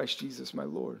knowing Christ Jesus, my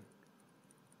Lord.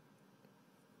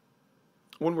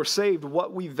 When we're saved,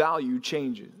 what we value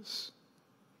changes.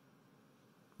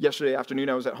 Yesterday afternoon,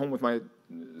 I was at home with my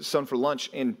son for lunch,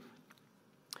 and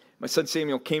my son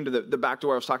Samuel came to the back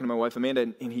door. I was talking to my wife,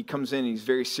 Amanda, and he comes in, and he's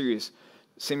very serious,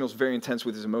 Samuel's very intense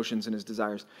with his emotions and his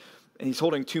desires. And he's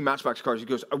holding 2 Matchbox cars. He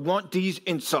goes, I want these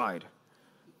inside.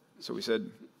 So we said,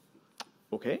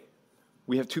 okay.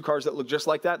 We have 2 cars that look just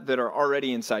like that are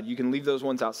already inside. You can leave those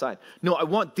ones outside. No, I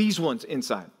want these ones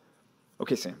inside.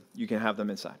 Okay, Sam, you can have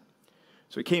them inside.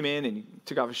 So he came in and he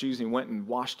took off his shoes and he went and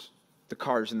washed the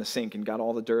cars in the sink and got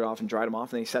all the dirt off and dried them off.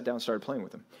 And then he sat down and started playing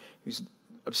with them. He was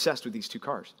obsessed with these 2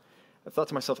 cars. I thought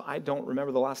to myself, I don't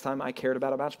remember the last time I cared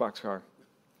about a Matchbox car.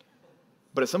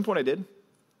 But at some point I did. At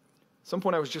some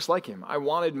point I was just like him. I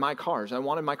wanted my cars. I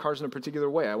wanted my cars in a particular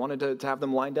way. I wanted to have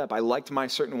them lined up. I liked my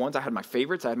certain ones. I had my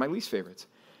favorites. I had my least favorites.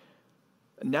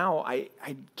 Now I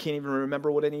can't even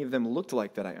remember what any of them looked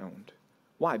like that I owned.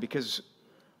 Why? Because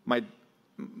my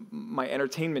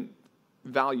entertainment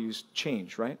values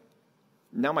change, right?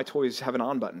 Now my toys have an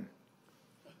on button.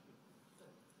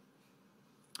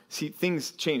 See,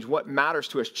 things change. What matters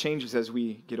to us changes as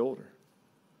we get older.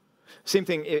 Same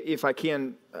thing, if I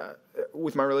can,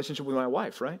 with my relationship with my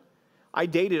wife, right? I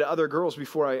dated other girls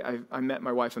before I met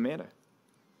my wife, Amanda.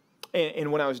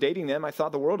 And when I was dating them, I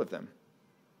thought the world of them.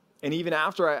 And even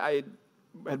after I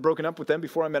had broken up with them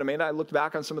before I met Amanda, I looked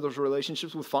back on some of those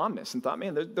relationships with fondness and thought,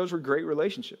 man, those were great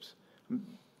relationships. I'm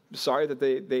sorry that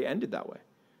they ended that way.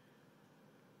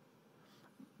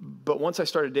 But once I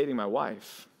started dating my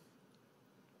wife,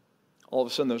 all of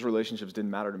a sudden those relationships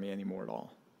didn't matter to me anymore at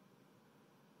all.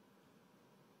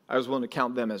 I was willing to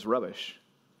count them as rubbish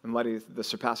in light of the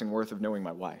surpassing worth of knowing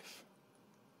my wife.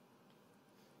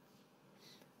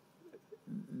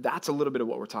 That's a little bit of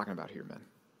what we're talking about here, men.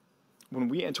 When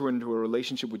we enter into a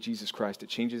relationship with Jesus Christ, it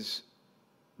changes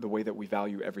the way that we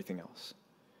value everything else.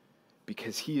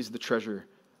 Because he is the treasure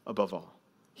above all.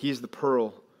 He is the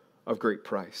pearl of great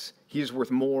price. He is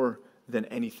worth more than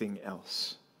anything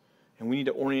else. And we need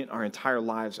to orient our entire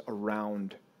lives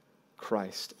around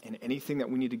Christ. And anything that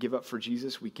we need to give up for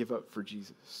Jesus, we give up for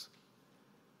Jesus.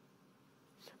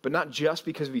 But not just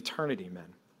because of eternity,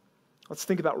 men. Let's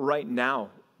think about right now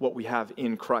what we have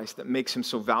in Christ that makes him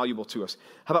so valuable to us.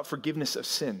 How about forgiveness of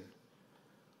sin?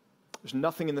 There's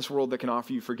nothing in this world that can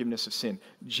offer you forgiveness of sin.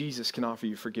 Jesus can offer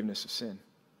you forgiveness of sin.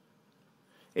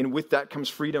 And with that comes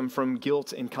freedom from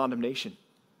guilt and condemnation.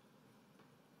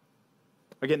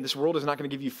 Again, this world is not going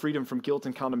to give you freedom from guilt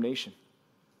and condemnation.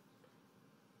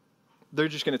 They're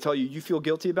just going to tell you, you feel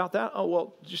guilty about that? Oh,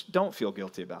 well, just don't feel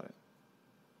guilty about it.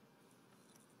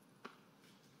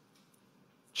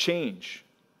 Change.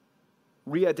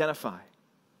 Re-identify.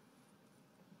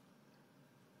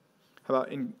 How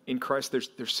about in Christ,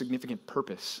 there's significant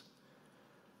purpose.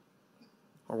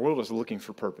 Our world is looking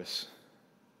for purpose.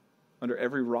 Under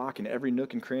every rock and every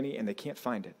nook and cranny, and they can't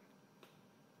find it.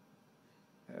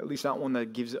 At least not one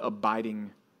that gives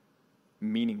abiding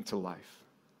meaning to life.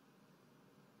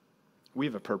 We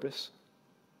have a purpose.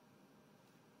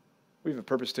 We have a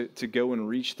purpose to go and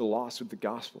reach the lost with the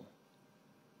gospel.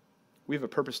 We have a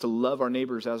purpose to love our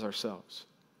neighbors as ourselves.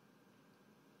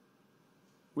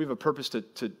 We have a purpose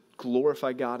to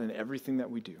glorify God in everything that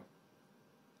we do.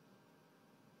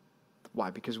 Why?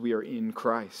 Because we are in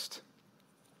Christ.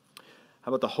 How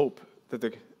about the hope that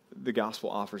the gospel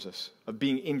offers us of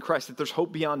being in Christ, that there's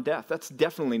hope beyond death? That's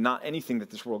definitely not anything that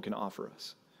this world can offer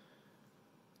us.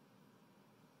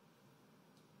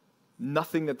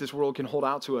 Nothing that this world can hold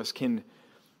out to us can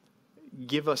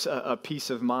give us a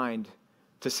peace of mind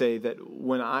to say that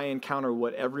when I encounter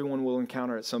what everyone will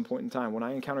encounter at some point in time, when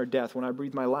I encounter death, when I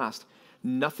breathe my last,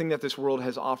 nothing that this world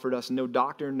has offered us, no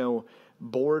doctor, no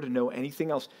board, no anything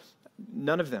else,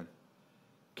 none of them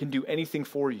can do anything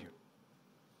for you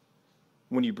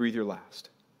when you breathe your last.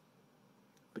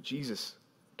 But Jesus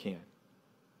can.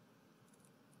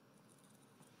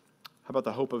 How about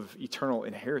the hope of eternal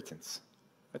inheritance?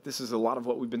 This is a lot of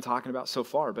what we've been talking about so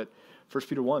far, but 1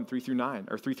 Peter 1, 3 through 9,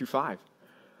 or 3 through 5,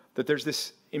 that there's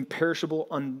this imperishable,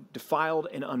 undefiled,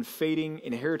 and unfading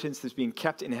inheritance that's being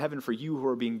kept in heaven for you who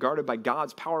are being guarded by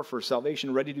God's power for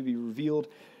salvation, ready to be revealed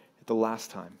at the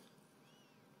last time.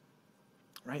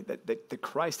 Right? That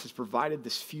Christ has provided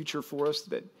this future for us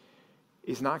that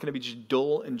is not going to be just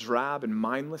dull and drab and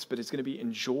mindless, but it's going to be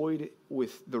enjoyed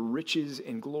with the riches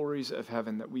and glories of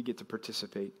heaven that we get to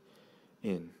participate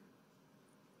in.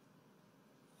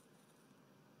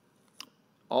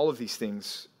 All of these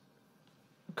things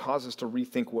cause us to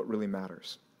rethink what really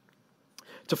matters.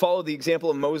 To follow the example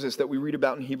of Moses that we read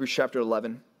about in Hebrews chapter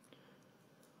 11.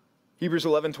 Hebrews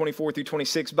 11, 24 through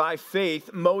 26. By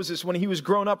faith, Moses, when he was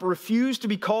grown up, refused to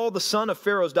be called the son of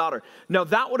Pharaoh's daughter. Now,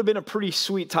 that would have been a pretty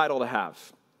sweet title to have.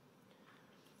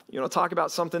 You know, talk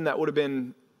about something that would have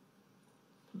been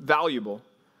valuable.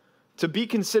 To be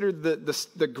considered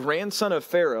the grandson of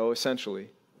Pharaoh, essentially.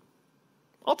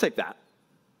 I'll take that.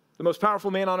 The most powerful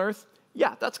man on earth?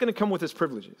 Yeah, that's going to come with his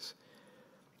privileges.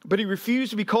 But he refused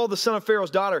to be called the son of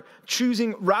Pharaoh's daughter,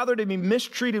 choosing rather to be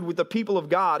mistreated with the people of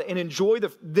God and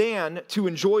than to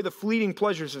enjoy the fleeting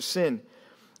pleasures of sin.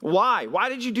 Why? Why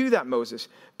did you do that, Moses?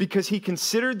 Because he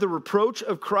considered the reproach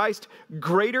of Christ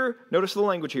greater, notice the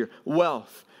language here,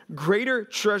 wealth, greater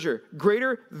treasure,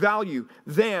 greater value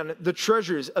than the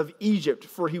treasures of Egypt,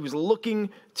 for he was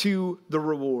looking to the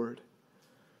reward.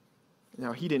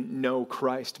 Now, he didn't know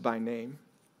Christ by name.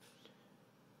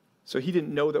 So he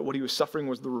didn't know that what he was suffering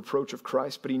was the reproach of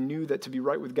Christ, but he knew that to be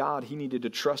right with God, he needed to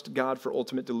trust God for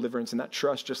ultimate deliverance. And that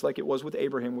trust, just like it was with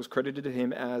Abraham, was credited to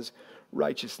him as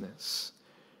righteousness.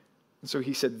 And so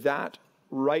he said, that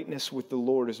rightness with the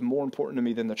Lord is more important to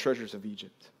me than the treasures of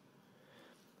Egypt.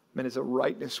 Man, is a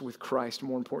rightness with Christ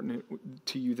more important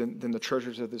to you than the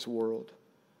treasures of this world?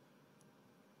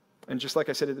 And just like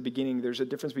I said at the beginning, there's a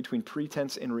difference between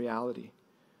pretense and reality.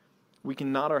 We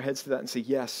can nod our heads to that and say,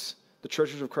 yes, the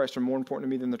treasures of Christ are more important to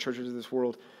me than the treasures of this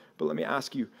world. But let me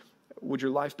ask you, would your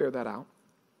life bear that out?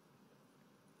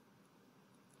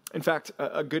 In fact,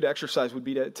 a good exercise would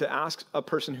be to ask a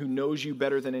person who knows you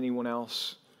better than anyone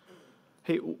else,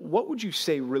 hey, what would you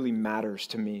say really matters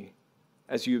to me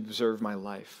as you observe my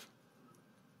life?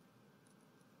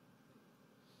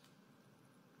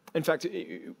 In fact,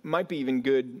 it might be even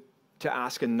good to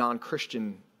ask a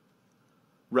non-Christian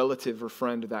relative or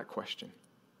friend that question,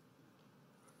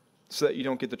 so that you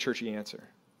don't get the churchy answer.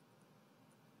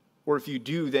 Or if you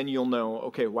do, then you'll know,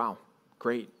 okay, wow,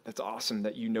 great. That's awesome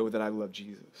that you know that I love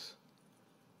Jesus.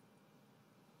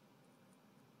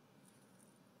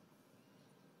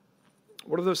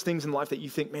 What are those things in life that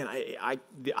you think, man, I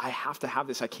have to have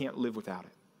this. I can't live without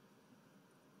it.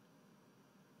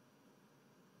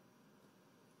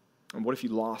 And what if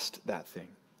you lost that thing?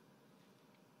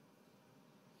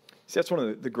 See, that's one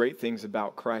of the great things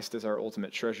about Christ as our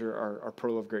ultimate treasure, our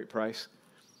pearl of great price.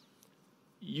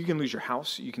 You can lose your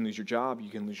house, you can lose your job, you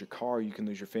can lose your car, you can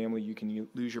lose your family, you can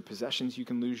lose your possessions, you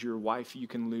can lose your wife, you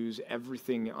can lose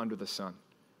everything under the sun.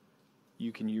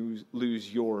 You can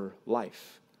lose your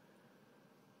life.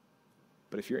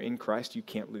 But if you're in Christ, you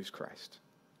can't lose Christ,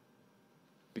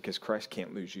 because Christ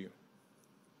can't lose you.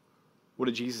 What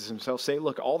did Jesus himself say?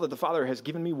 Look, all that the Father has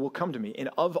given me will come to me, and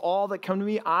of all that come to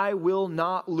me, I will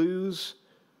not lose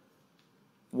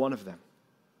one of them.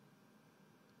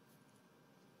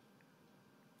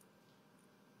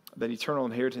 That eternal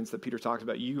inheritance that Peter talked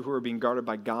about, you who are being guarded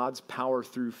by God's power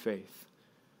through faith.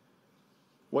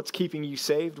 What's keeping you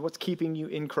saved? What's keeping you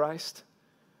in Christ?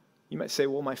 You might say,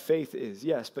 well, my faith is.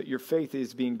 Yes, but your faith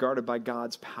is being guarded by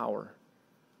God's power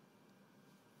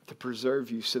to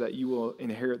preserve you so that you will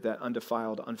inherit that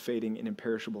undefiled, unfading, and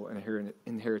imperishable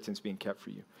inheritance being kept for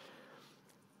you.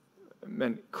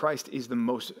 Man, Christ is the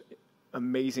most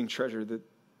amazing treasure that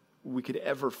we could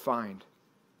ever find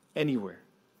anywhere.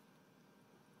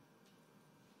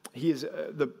 He is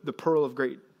the pearl of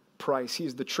great price. He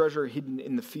is the treasure hidden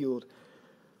in the field.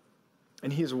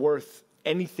 And he is worth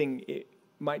anything it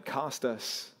might cost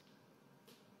us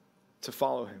to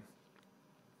follow him.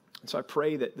 And so I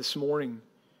pray that this morning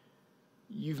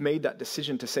you've made that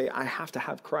decision to say, I have to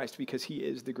have Christ because he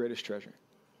is the greatest treasure.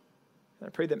 And I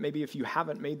pray that maybe if you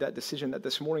haven't made that decision, that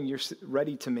this morning you're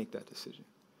ready to make that decision.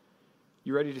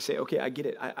 You're ready to say, okay, I get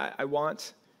it. I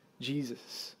want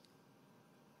Jesus.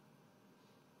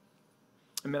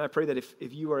 And man, I pray that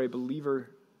if you are a believer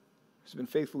who's been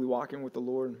faithfully walking with the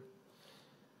Lord,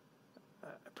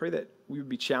 I pray that we would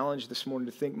be challenged this morning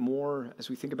to think more, as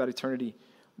we think about eternity,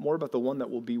 more about the one that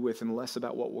we'll be with and less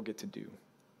about what we'll get to do.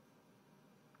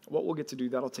 What we'll get to do,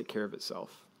 that'll take care of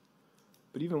itself.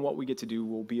 But even what we get to do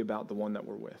will be about the one that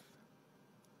we're with,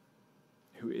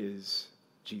 who is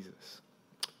Jesus.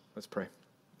 Let's pray.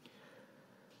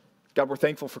 God, we're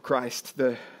thankful for Christ,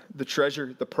 the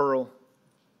treasure, the pearl.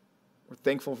 We're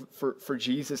thankful for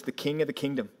Jesus, the King of the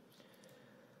kingdom,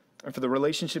 and for the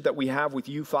relationship that we have with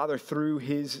you, Father, through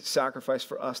his sacrifice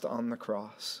for us on the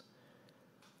cross.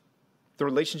 The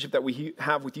relationship that we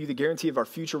have with you, the guarantee of our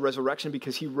future resurrection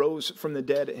because he rose from the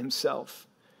dead himself.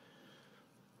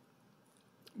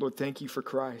 Lord, thank you for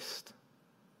Christ.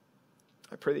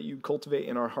 I pray that you cultivate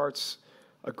in our hearts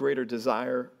a greater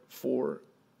desire for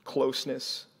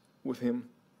closeness with him,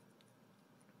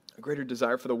 a greater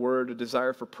desire for the word, a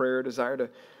desire for prayer, a desire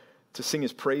to sing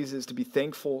his praises, to be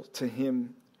thankful to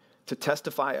him, to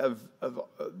testify of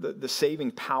the saving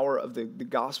power of the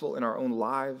gospel in our own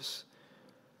lives.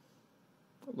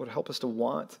 Lord, help us to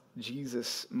want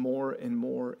Jesus more and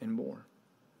more and more.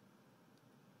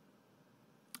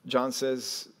 John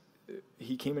says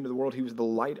he came into the world, he was the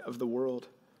light of the world,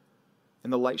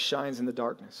 and the light shines in the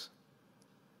darkness.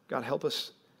 God, help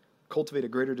us cultivate a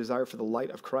greater desire for the light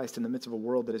of Christ in the midst of a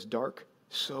world that is dark,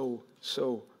 so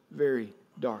very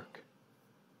dark.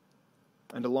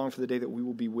 And to long for the day that we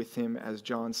will be with him, as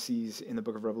John sees in the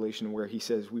book of Revelation, where he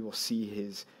says we will see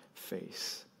his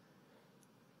face.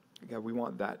 God, we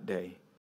want that day.